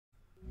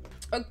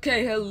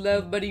Okay, hello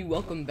everybody,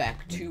 welcome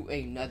back to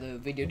another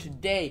video.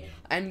 Today,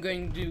 I'm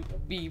going to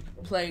be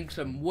playing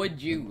some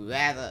Would You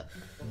Rather.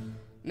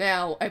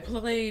 Now, I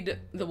played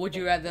the Would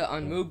You Rather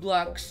on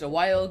Roblox a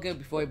while ago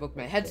before I broke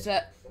my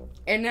headset,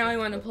 and now I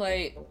want to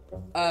play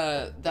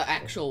the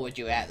actual Would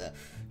You Rather.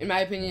 In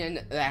my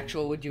opinion, the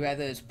actual Would You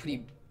Rather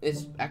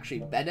is actually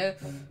better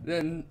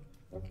than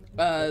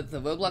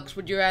the Roblox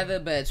Would You Rather,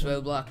 but it's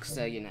Roblox,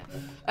 so you know.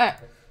 Alright.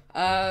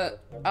 I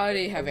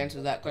already have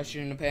answered that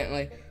question,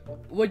 apparently.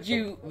 Would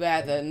you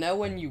rather know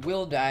when you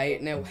will die,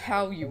 know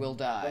how you will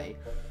die?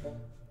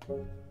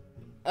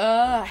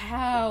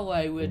 How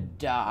I would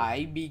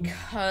die,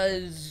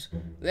 because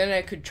then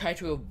I could try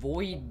to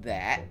avoid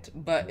that,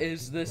 but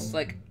is this,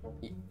 like,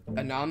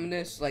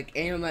 anonymous? Like,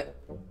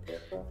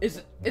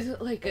 is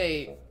it like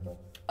a,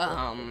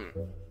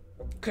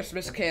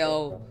 Christmas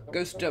Carol,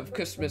 Ghost of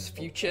Christmas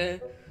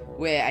Future,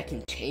 where I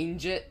can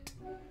change it?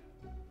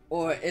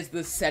 Or is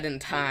this set in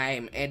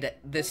time, and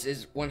this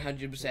is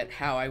 100%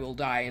 how I will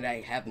die, and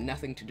I have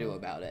nothing to do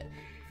about it?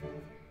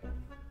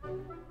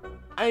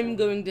 I'm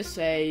going to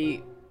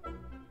say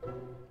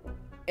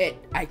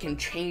I can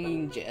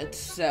change it,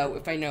 so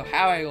if I know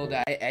how I will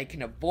die, I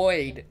can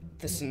avoid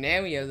the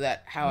scenario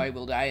that how I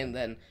will die, and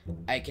then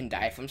I can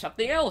die from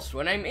something else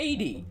when I'm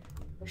 80.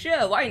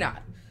 Sure, why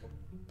not?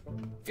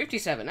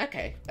 57,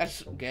 okay,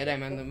 that's good,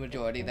 I'm on the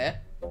majority there.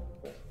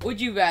 Would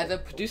you rather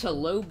produce a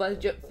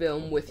low-budget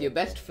film with your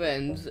best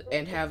friends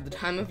and have the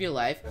time of your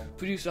life,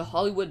 produce a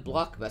Hollywood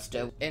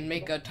blockbuster, and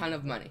make a ton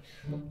of money?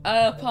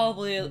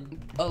 Probably a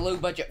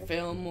low-budget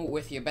film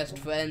with your best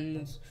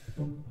friends,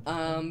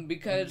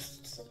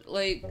 because,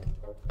 like,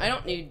 I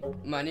don't need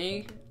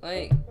money,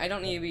 like, I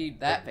don't need to be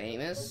that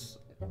famous,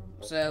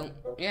 so,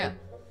 yeah.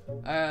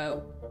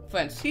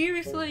 Friends,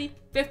 seriously?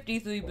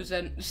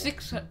 53%,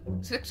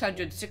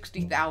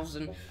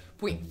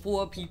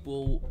 660,000.4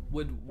 people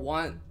would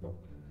want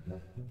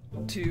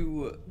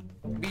to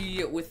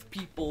be with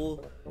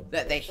people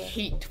that they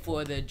hate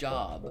for their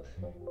job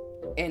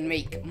and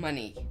make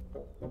money.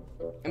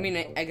 I mean,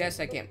 I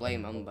guess I can't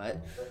blame them, but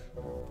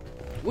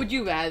would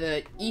you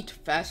rather eat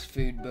fast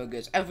food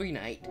burgers every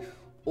night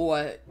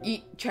or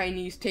eat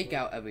Chinese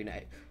takeout every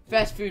night?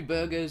 Fast food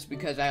burgers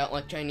because I don't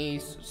like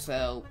Chinese,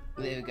 so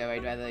there we go,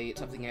 I'd rather eat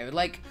something I would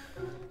like.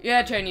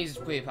 Yeah, Chinese is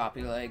pretty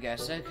popular, I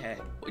guess, okay.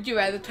 Would you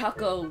rather talk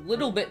a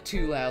little bit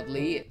too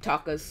loudly,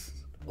 talk a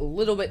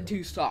little bit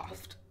too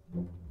soft?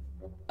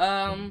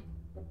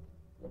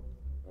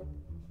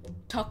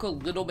 Talk a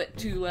little bit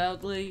too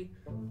loudly,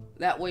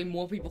 that way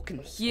more people can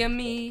hear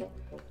me.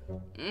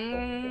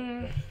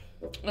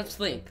 Let's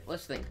think.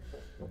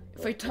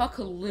 If I talk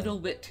a little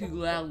bit too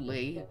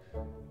loudly,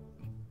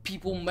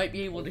 people might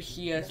be able to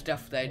hear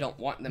stuff that I don't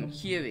want them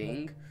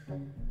hearing.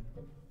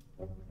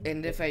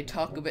 And if I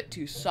talk a bit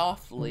too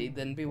softly,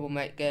 then people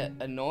might get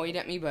annoyed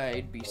at me, but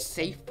I'd be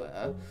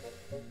safer.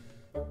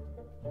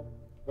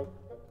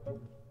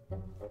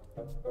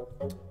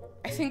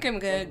 I think I'm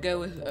gonna go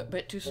with a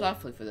bit too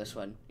softly for this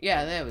one.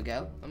 Yeah, there we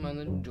go. I'm on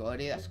the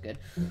majority, that's good.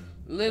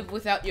 Live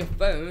without your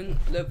phone,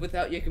 live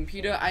without your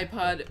computer,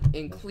 iPod,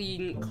 and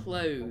clean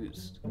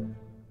clothes.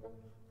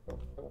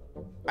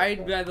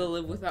 I'd rather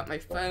live without my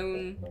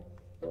phone.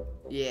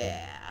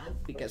 Yeah,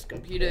 because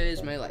computer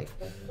is my life.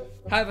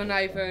 Have an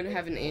iPhone,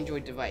 have an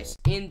Android device.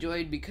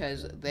 Android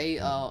because they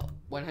are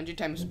 100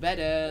 times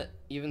better,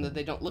 even though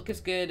they don't look as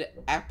good.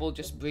 Apple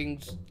just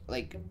brings,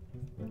 like,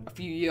 a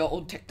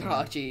few-year-old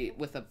technology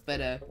with a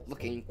better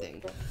looking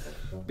thing.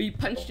 Be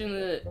punched in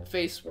the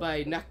face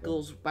by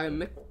Knuckles by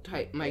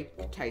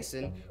Mike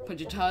Tyson. Punch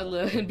a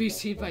toddler and be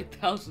seen by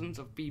thousands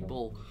of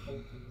people.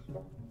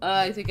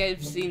 I think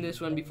I've seen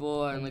this one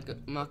before on, like, a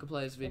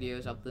Markiplier's video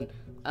or something.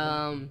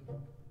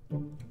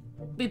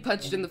 Be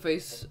punched in the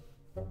face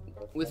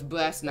with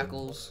brass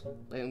knuckles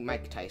by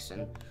Mike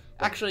Tyson.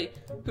 Actually,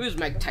 who's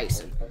Mike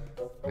Tyson?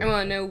 I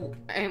wanna know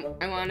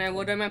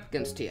what I'm up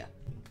against here.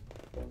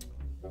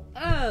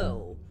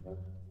 Oh,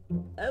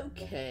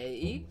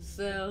 okay,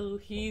 so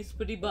he's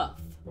pretty buff.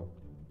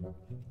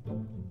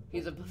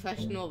 He's a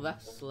professional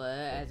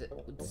wrestler, as it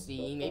would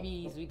seem.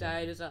 Maybe he's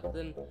retired or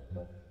something.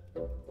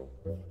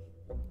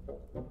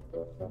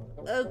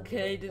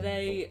 Okay, did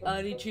I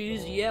already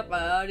choose? Yep,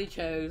 I already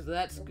chose.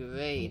 That's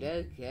great,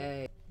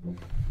 okay.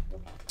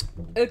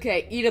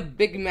 Okay, eat a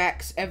Big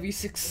Macs every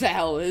 6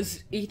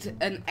 hours. Eat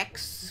an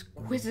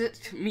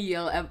exquisite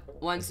meal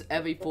once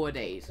every 4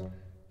 days.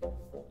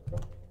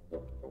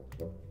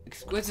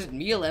 Exquisite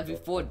meal every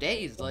 4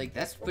 days, like,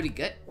 that's pretty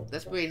good.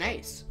 That's pretty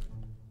nice.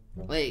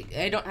 Like,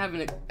 I don't have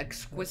an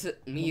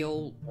exquisite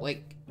meal,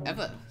 like,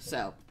 ever,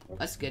 so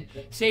that's good.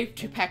 Save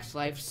Tupac's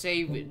life,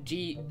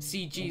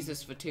 see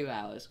Jesus for 2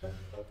 hours.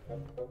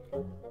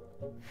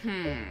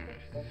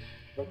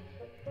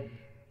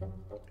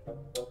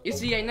 You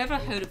see, I never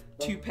heard of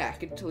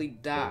Tupac until he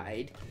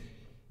died,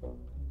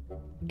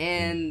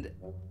 and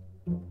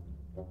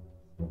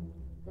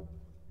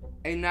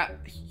I'm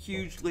not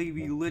hugely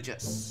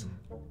religious.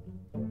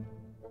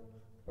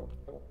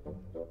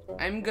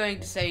 I'm going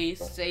to say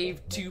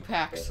save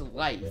Tupac's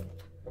life.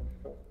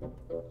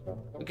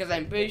 because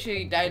I'm pretty sure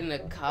he died in a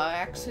car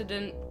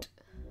accident.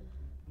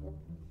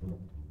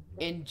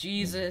 And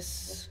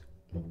Jesus,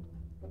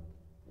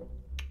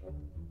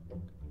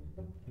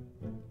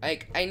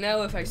 like, I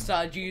know if I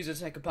saw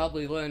Jesus, I could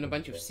probably learn a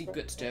bunch of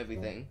secrets to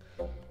everything.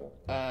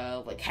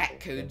 Like hack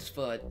codes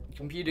for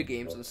computer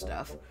games and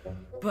stuff.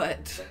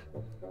 But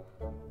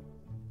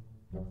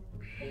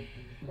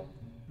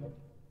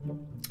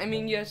I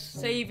mean, you're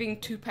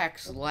saving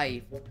Tupac's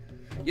life.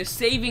 You're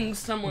saving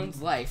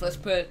someone's life. Let's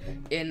put it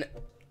in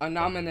an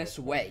ominous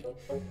way.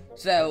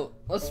 So,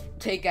 let's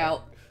take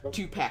out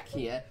Tupac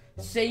here.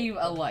 Save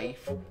a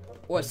life.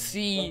 Or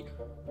see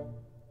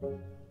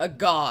a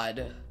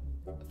god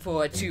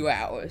for 2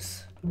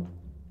 hours.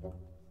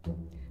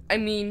 I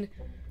mean,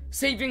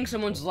 saving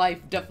someone's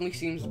life definitely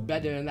seems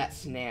better in that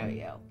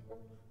scenario.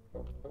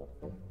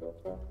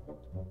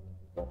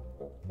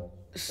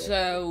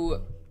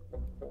 So,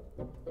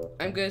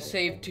 I'm gonna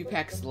save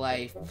Tupac's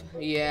life.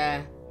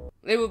 Yeah,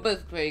 they were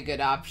both pretty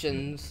good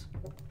options.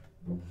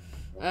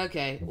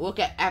 Okay, look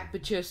at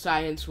Aperture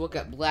Science, look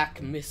at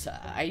Black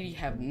Mesa. I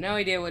have no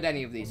idea what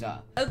any of these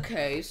are.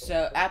 Okay,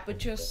 so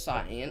Aperture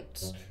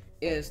Science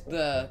is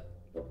the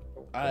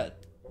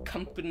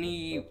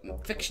company,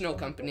 fictional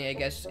company, I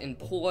guess, in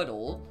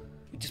Portal,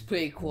 which is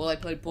pretty cool. I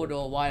played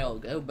Portal a while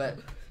ago, but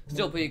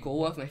still pretty cool.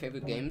 One of my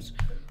favorite games.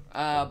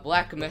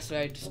 Black Mesa,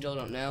 I still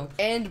don't know.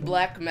 And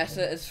Black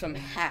Mesa is from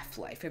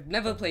Half-Life. I've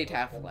never played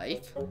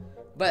Half-Life,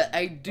 but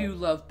I do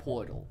love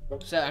Portal.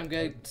 So I'm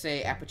going to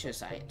say Aperture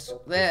Science.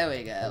 There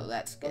we go,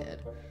 that's good.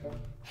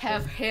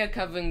 Have hair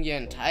covering your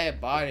entire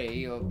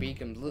body or be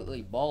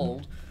completely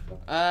bald.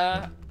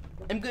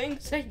 I'm going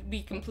to say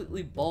be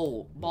completely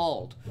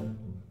bald.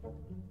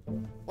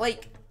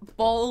 Like,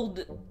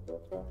 bald,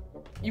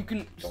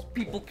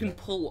 people can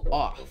pull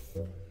off.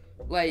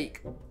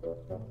 Like,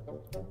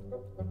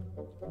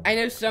 I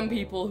know some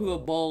people who are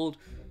bald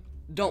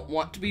don't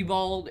want to be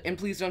bald, and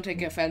please don't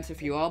take offense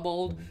if you are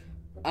bald.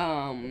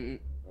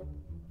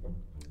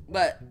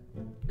 But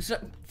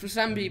for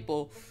some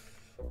people,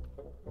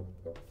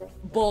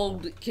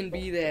 bald can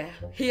be their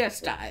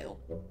hairstyle.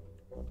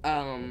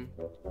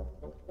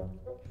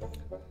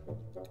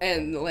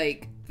 And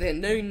like, they're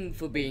known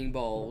for being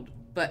bald,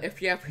 but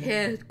if you have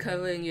hair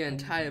covering your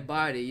entire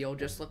body, you'll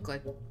just look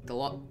like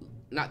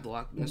not the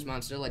Loch Ness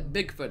Monster, like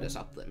Bigfoot or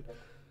something.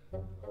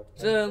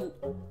 So,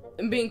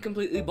 and being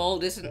completely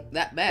bald isn't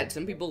that bad.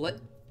 Some people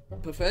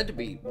prefer to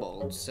be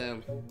bald,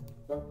 so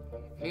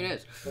who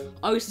knows?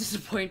 Always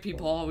disappoint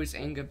people, always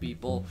anger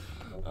people.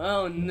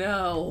 Oh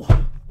no.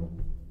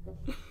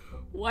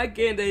 Why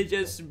can't they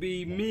just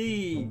be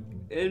me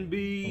and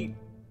be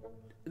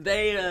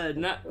they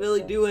not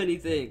really do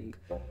anything?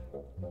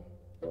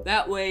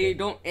 That way you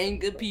don't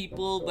anger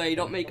people, but you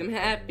don't make them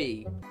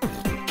happy.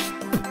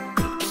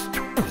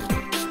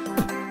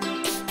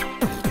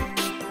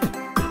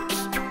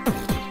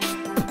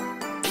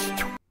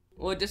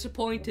 Or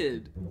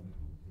disappointed.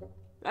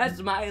 That's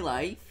my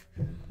life.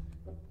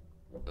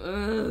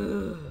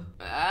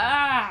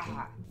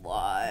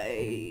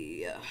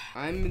 Why?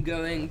 I'm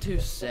going to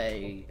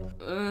say,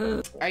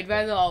 I'd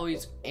rather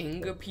always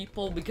anger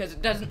people because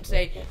it doesn't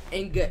say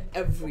anger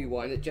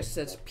everyone, it just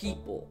says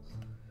people.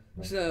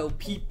 So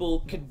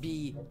people could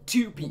be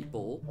 2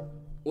 people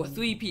or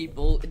 3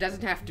 people. It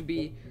doesn't have to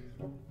be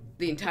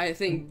the entire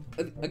thing.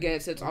 Again,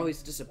 it says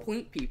always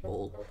disappoint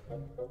people.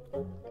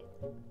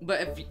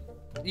 But if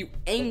you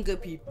anger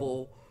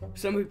people,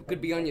 some people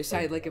could be on your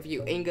side. Like if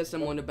you anger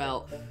someone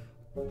about,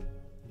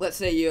 let's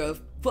say you're a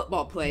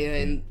football player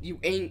and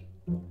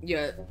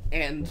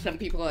and some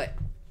people are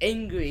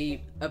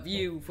angry of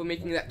you for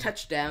making that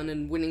touchdown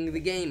and winning the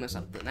game or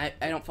something. I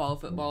don't follow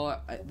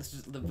football. This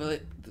is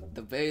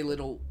the very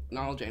little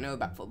knowledge I know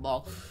about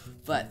football.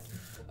 But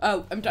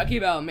I'm talking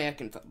about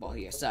American football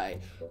here. Sorry.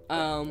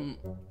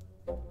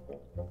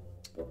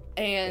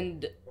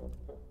 And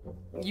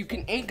you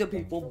can anger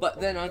people, but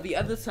then on the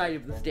other side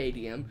of the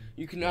stadium,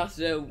 you can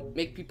also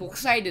make people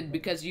excited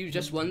because you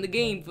just won the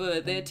game for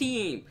their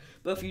team.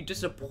 But if you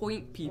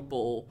disappoint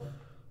people,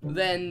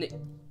 then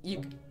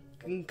you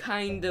can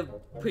kind of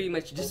pretty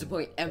much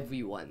disappoint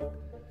everyone.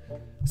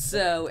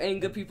 So,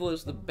 anger people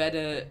is the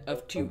better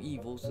of 2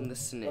 evils in this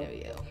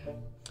scenario.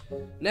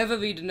 Never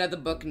read another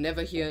book,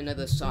 never hear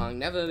another song,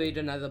 never read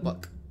another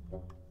book.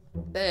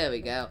 There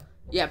we go.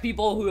 Yeah,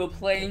 people who are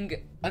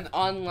playing an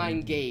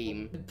online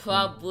game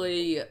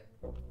probably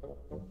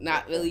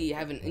not really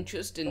have an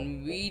interest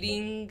in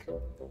reading,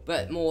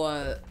 but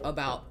more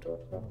about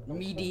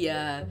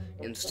media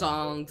and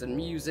songs and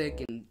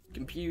music and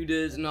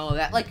computers and all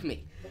that, like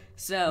me.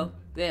 So,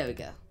 there we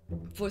go.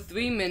 For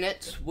 3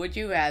 minutes, would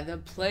you rather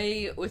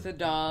play with a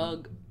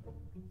dog,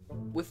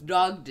 with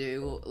dog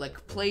do,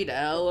 like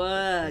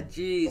Play-Doh,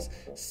 jeez,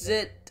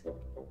 sit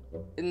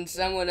in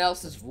someone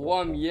else's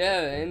warm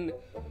urine?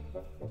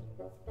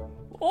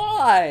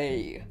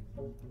 Why?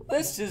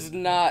 This is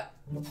not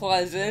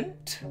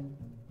pleasant.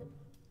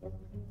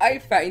 I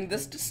find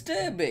this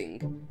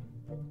disturbing.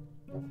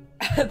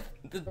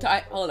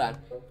 Hold on.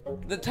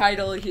 The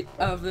title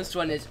of this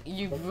one is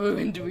You've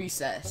Ruined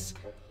Recess.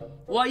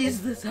 Why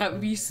is this at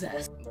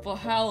recess? For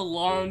how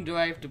long do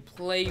I have to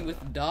play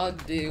with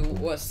dog do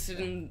or sit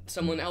in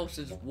someone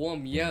else's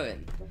warm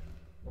urine?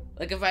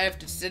 Like if I have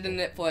to sit in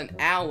it for an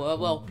hour,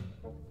 well,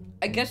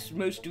 I guess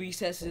most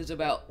recess is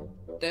about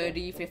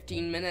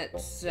 30-15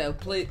 minutes, so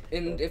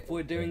and if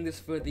we're doing this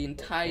for the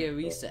entire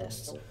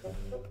recess.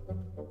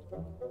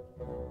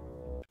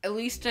 At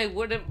least I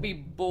wouldn't be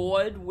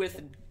bored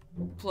with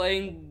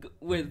playing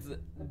with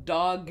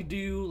dog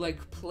do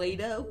like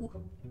Play-Doh.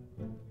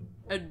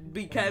 I'd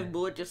be kind of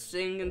bored just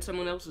sitting in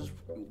someone else's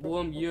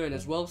warm urine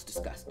as well as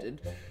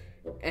disgusted.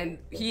 And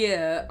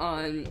here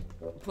on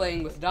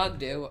playing with dog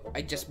do,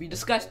 I'd just be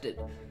disgusted.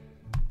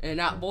 And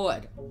not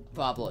bored,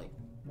 probably.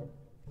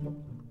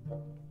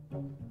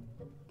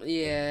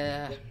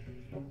 Yeah,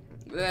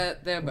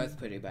 they're both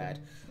pretty bad.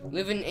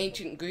 Live in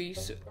ancient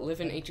Greece,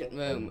 live in ancient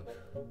Rome.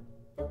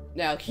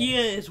 Now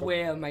here is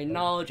where my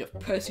knowledge of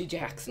Percy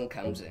Jackson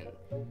comes in.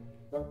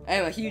 I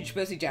am a huge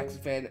Percy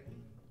Jackson fan.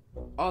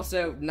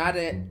 Also, not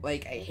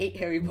I hate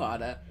Harry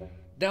Potter.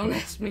 Don't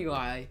ask me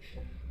why.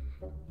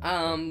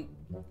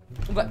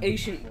 But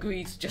ancient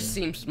Greece just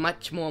seems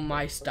much more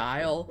my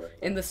style.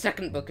 In the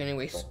second book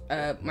anyways,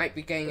 might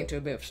be getting into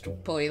a bit of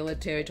spoiler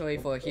territory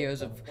for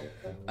Heroes of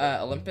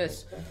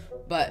Olympus.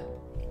 But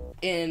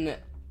in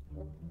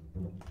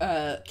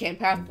Camp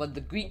Half-Blood,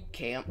 the Greek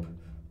camp,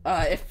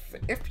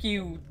 if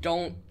you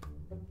don't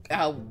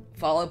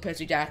follow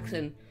Percy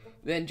Jackson,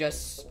 then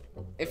just,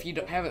 if you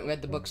haven't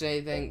read the books or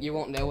anything, you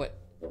won't know what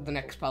the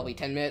next probably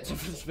 10 minutes of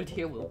this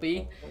video will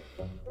be.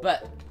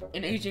 But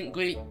in ancient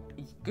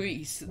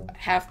Greece,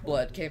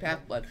 Half-Blood, Camp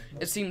Half-Blood,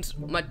 it seems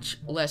much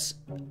less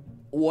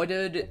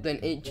ordered than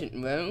ancient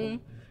Rome,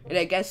 and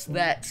I guess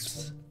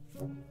that's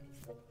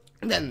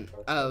then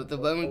the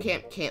Roman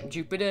camp, Camp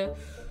Jupiter,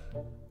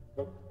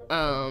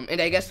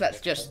 and I guess that's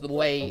just the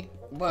way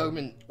Rome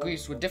and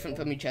Greece were different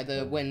from each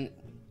other when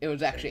it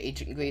was actually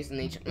ancient Greece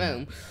and ancient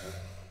Rome.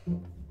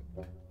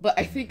 But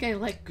I think I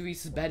like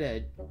Greece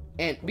better,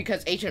 and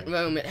because ancient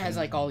Rome, it has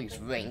like all these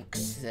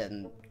ranks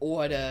and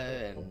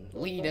order and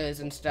leaders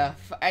and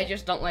stuff. I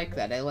just don't like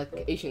that. I like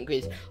ancient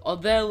Greece.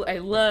 Although I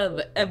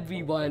love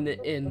everyone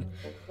in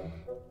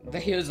the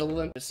Heroes of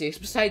Olympus series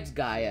besides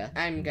Gaia.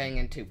 I'm going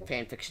into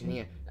fanfiction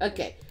here.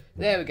 Okay,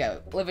 there we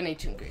go. Live in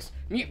ancient Greece.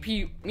 Meet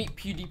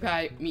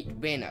PewDiePie, meet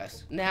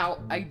Vanos. Now,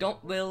 I don't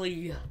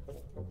really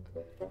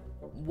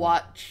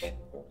watch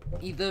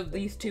either of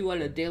these two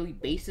on a daily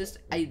basis.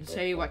 I'd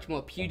say I watch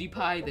more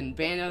PewDiePie than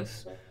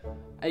Vanos.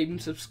 I'm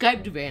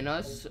subscribed to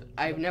Vanos.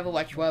 I've never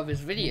watched one of his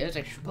videos.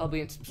 I should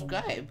probably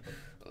unsubscribe.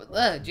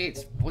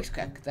 Jeez, voice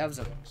crack. That was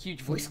a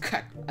huge voice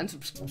crack.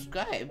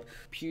 Unsubscribe.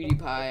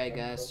 PewDiePie, I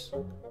guess.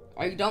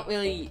 I don't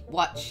really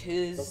watch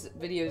his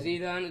videos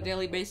either on a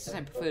daily basis.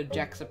 I prefer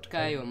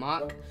Jacksepticeye or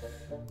Mark.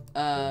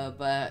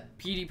 But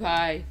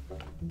PewDiePie,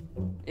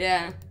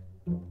 yeah.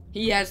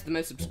 He has the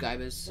most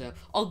subscribers, so.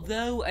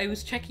 Although, I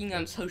was checking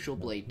on Social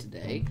Blade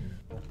today.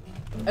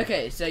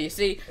 Okay, so you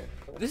see,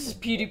 this is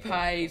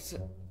PewDiePie's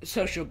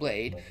Social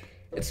Blade.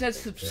 It says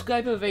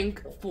subscriber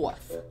rank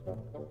 4th.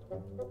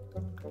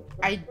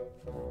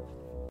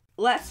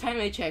 Last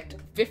time I checked,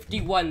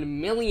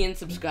 51 million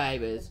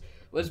subscribers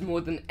was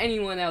more than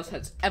anyone else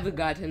has ever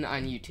gotten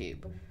on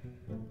YouTube.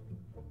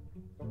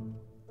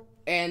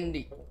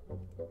 And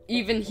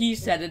even he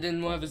said it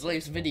in one of his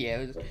latest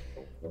videos.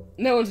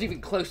 No one's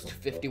even close to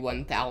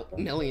 51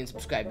 million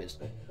subscribers.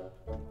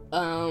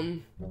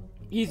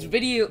 His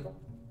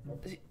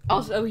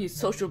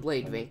Social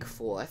Blade rank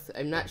 4th.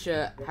 I'm not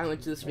sure how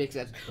much this makes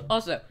sense.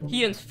 Also,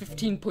 he earns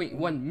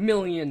 15.1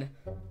 million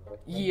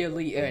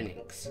yearly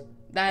earnings.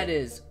 That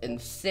is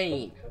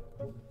insane.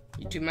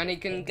 YouTube money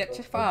can get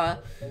you far,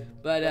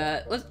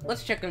 but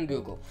let's check on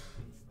Google.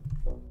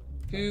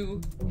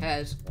 Who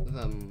has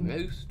the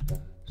most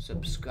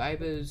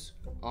subscribers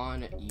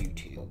on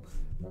YouTube?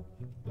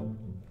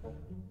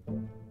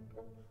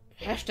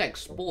 Hashtag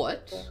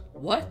sports?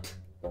 What?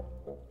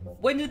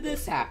 When did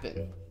this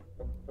happen?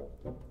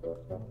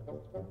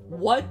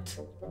 What?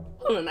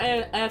 Hold on,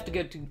 I have to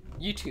go to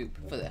YouTube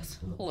for this.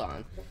 Hold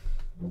on.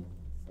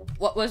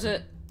 What was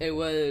it? It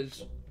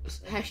was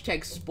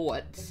hashtag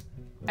sports.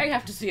 I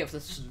have to see if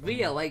this is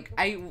real. Like,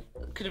 I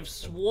could have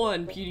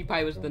sworn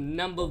PewDiePie was the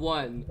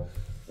 #1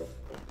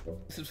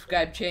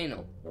 subscribed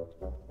channel.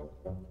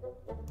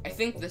 I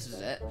think this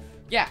is it.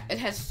 Yeah, it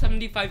has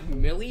 75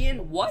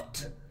 million?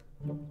 What?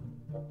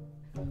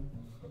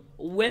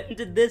 When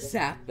did this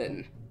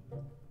happen?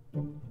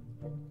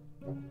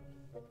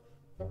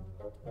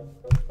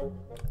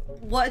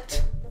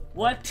 What?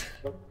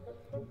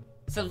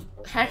 So,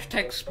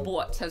 hashtag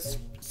sports has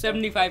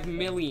 75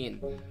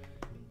 million.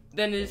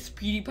 Then is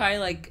PewDiePie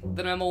like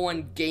the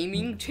 #1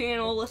 gaming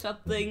channel or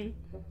something?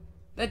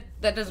 That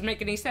doesn't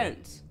make any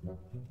sense.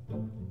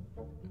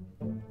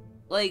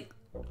 Like,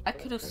 I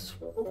could have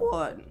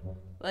sworn,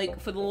 like,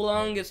 for the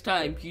longest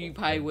time,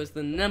 PewDiePie was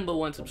the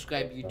 #1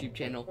 subscribed YouTube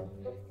channel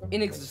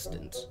in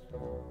existence.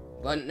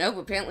 But no,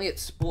 apparently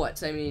it's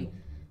sports. I mean,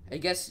 I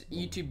guess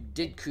YouTube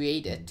did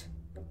create it,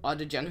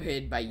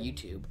 auto-generated by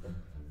YouTube,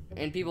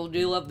 and people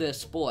do love their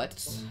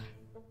sports.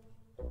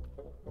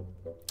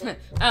 I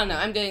don't know,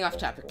 I'm getting off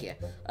topic here.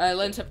 I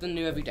learn something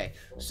new every day.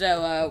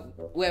 So,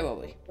 where were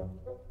we?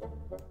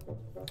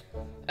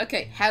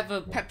 Okay, have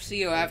a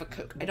Pepsi or have a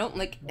Coke. I don't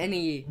like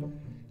any,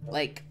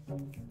 like,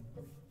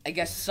 I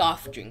guess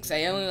soft drinks.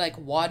 I only like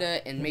water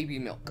and maybe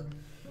milk.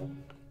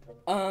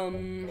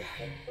 Like,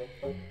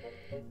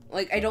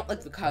 I don't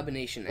like the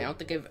carbonation. I don't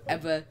think I've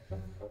ever,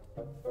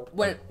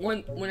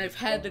 when I've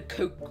had a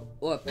Coke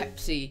or a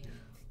Pepsi,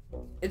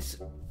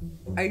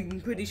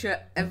 I'm pretty sure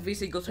every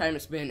single time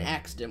it's been an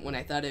accident when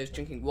I thought I was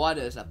drinking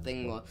water or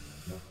something or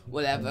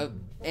whatever.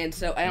 And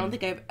so I don't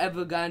think I've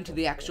ever gone to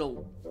the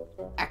actual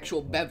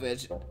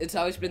beverage. It's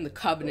always been the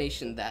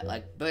carbonation that,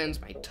 like,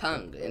 burns my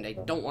tongue and I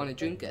don't want to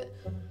drink it.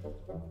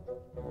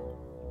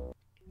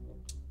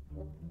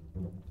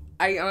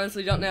 I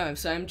honestly don't know,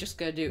 so I'm just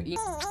gonna do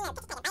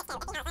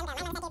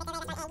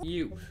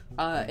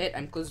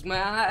I'm closing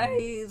my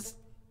eyes.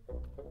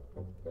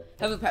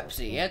 Have a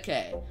Pepsi,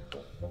 okay.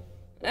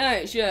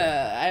 Alright, sure,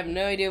 I have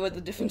no idea what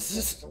the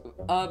differences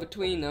are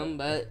between them,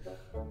 but,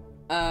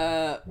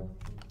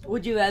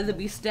 would you rather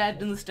be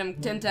stabbed in the stomach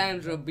 10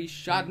 times or be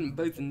shot in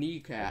both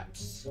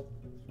kneecaps?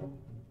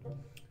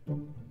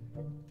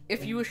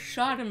 If you were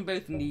shot in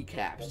both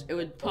kneecaps, it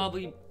would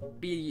probably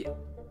be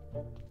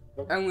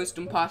almost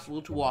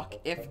impossible to walk,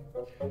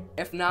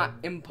 if not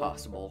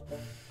impossible.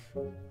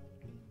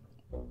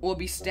 Or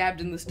be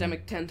stabbed in the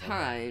stomach 10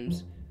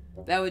 times,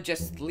 that would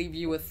just leave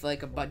you with,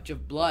 like, a bunch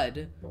of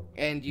blood,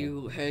 and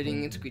you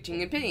hurting and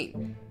screeching in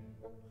pain.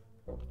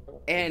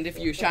 And if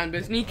you were shot in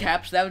both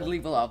kneecaps, that would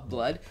leave a lot of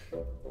blood,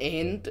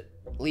 and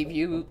leave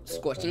you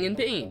scorching in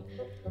pain.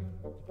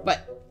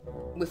 But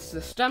with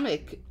the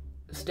stomach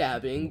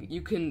stabbing,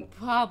 you can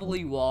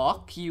probably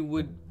walk, you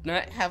would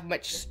not have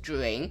much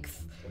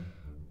strength,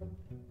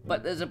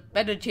 but there's a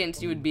better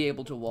chance you would be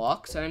able to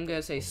walk, so I'm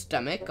gonna say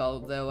stomach,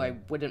 although I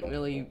wouldn't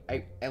really,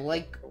 I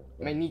like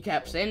my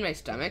kneecaps and my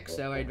stomach,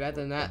 so I'd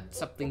rather not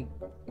something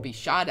be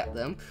shot at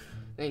them.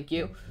 Thank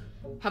you.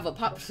 Have a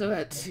pop, so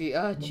let's see,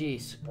 oh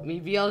jeez.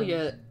 Reveal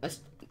a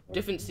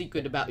different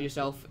secret about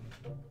yourself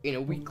in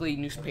a weekly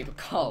newspaper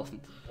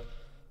column.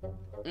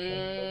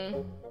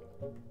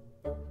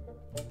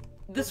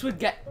 This would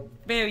get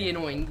very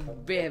annoying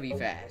very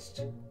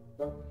fast.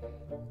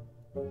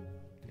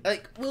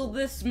 Like, will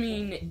this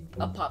mean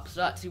a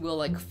paparazzi will,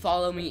 like,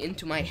 follow me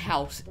into my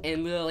house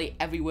and literally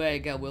everywhere I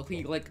go? Will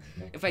he, like,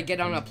 if I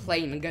get on a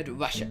plane and go to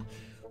Russia,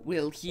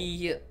 will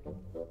he,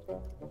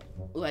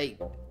 like,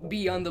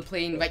 be on the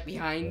plane right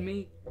behind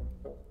me?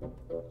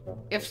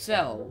 If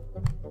so,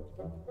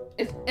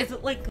 is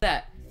it like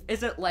that?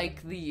 Is it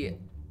like the,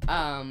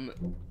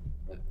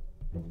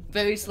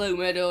 very slow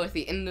murder with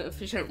the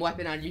inefficient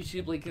weapon on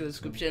YouTube, link in the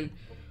description?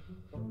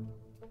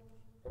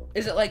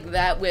 Is it like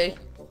that where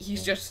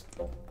he's just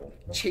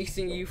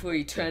chasing you for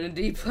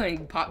eternity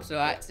playing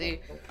paparazzi?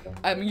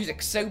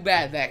 Music's so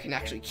bad that it can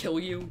actually kill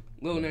you,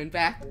 little known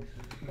fact.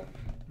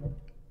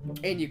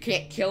 And you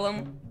can't kill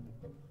him.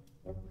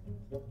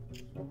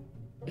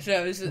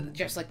 So this is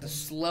just like the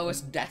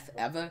slowest death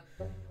ever.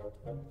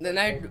 Then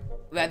I'd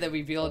rather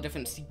reveal a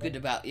different secret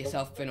about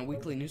yourself in a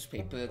weekly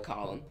newspaper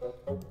column.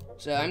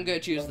 So I'm gonna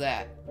choose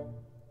that.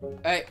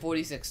 Alright,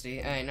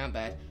 40-60. Alright, not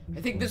bad.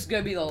 I think this is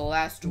gonna be the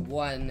last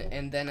one,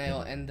 and then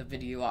I'll end the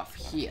video off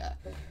here.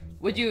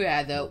 Would you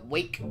rather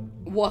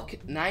work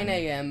 9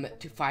 a.m.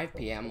 to 5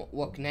 p.m.,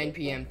 work 9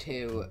 p.m.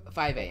 to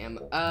 5 a.m.?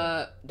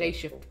 Day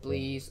shift,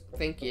 please.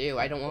 Thank you.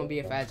 I don't want to be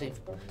a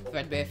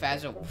Fredbear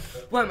Fazbear.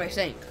 What am I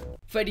saying?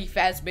 Freddy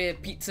Fazbear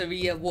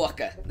Pizzeria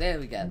Walker. There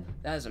we go.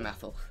 That was a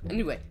mouthful.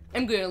 Anyway,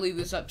 I'm going to leave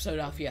this episode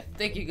off here.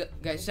 Thank you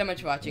guys so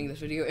much for watching this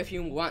video. If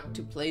you want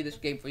to play this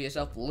game for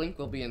yourself, the link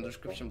will be in the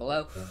description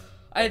below.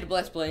 I had a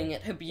blast playing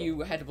it. Hope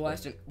you had a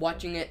blast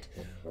watching it.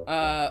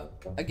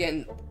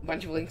 Again, a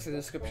bunch of links in the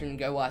description.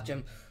 Go watch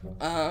them.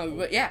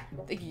 But yeah,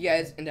 thank you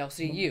guys, and I'll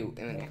see you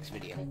in the next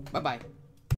video. Bye-bye.